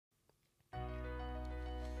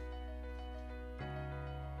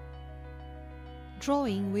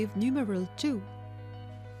Drawing with numeral 2.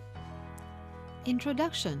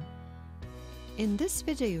 Introduction. In this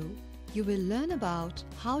video, you will learn about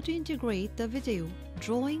how to integrate the video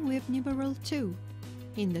Drawing with numeral 2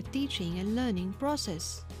 in the teaching and learning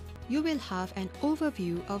process. You will have an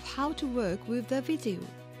overview of how to work with the video.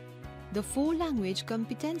 The 4 language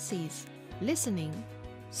competencies, listening,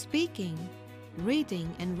 speaking,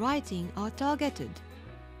 reading and writing are targeted.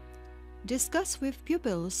 Discuss with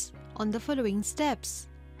pupils on the following steps.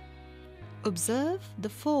 Observe the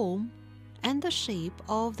form and the shape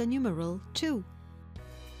of the numeral 2.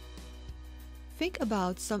 Think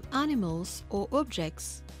about some animals or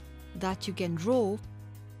objects that you can draw.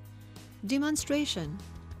 Demonstration.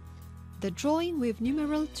 The Drawing with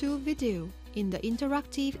numeral 2 video in the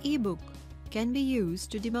interactive ebook can be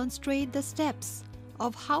used to demonstrate the steps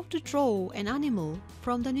of how to draw an animal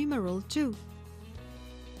from the numeral 2.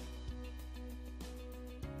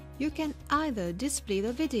 You can either display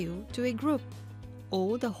the video to a group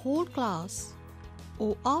or the whole class,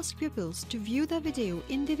 or ask pupils to view the video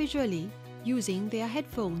individually using their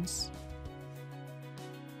headphones.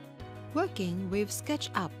 Working with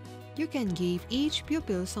SketchUp, you can give each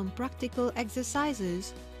pupil some practical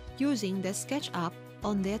exercises using the SketchUp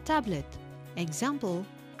on their tablet. Example,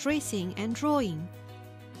 tracing and drawing.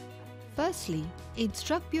 Firstly,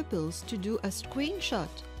 instruct pupils to do a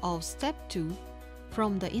screenshot of step 2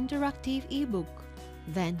 from the interactive ebook,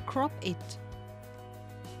 then crop it.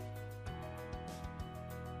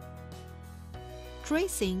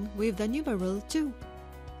 Tracing with the numeral 2.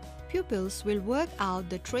 Pupils will work out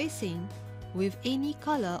the tracing with any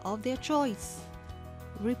color of their choice.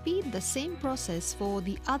 Repeat the same process for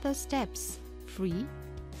the other steps 3,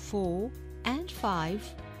 4 and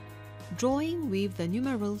 5. Drawing with the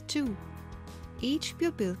numeral 2. Each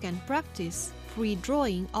pupil can practice free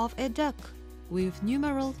drawing of a duck with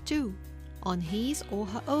numeral 2 on his or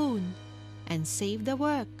her own and save the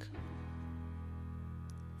work.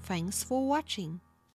 Thanks for watching.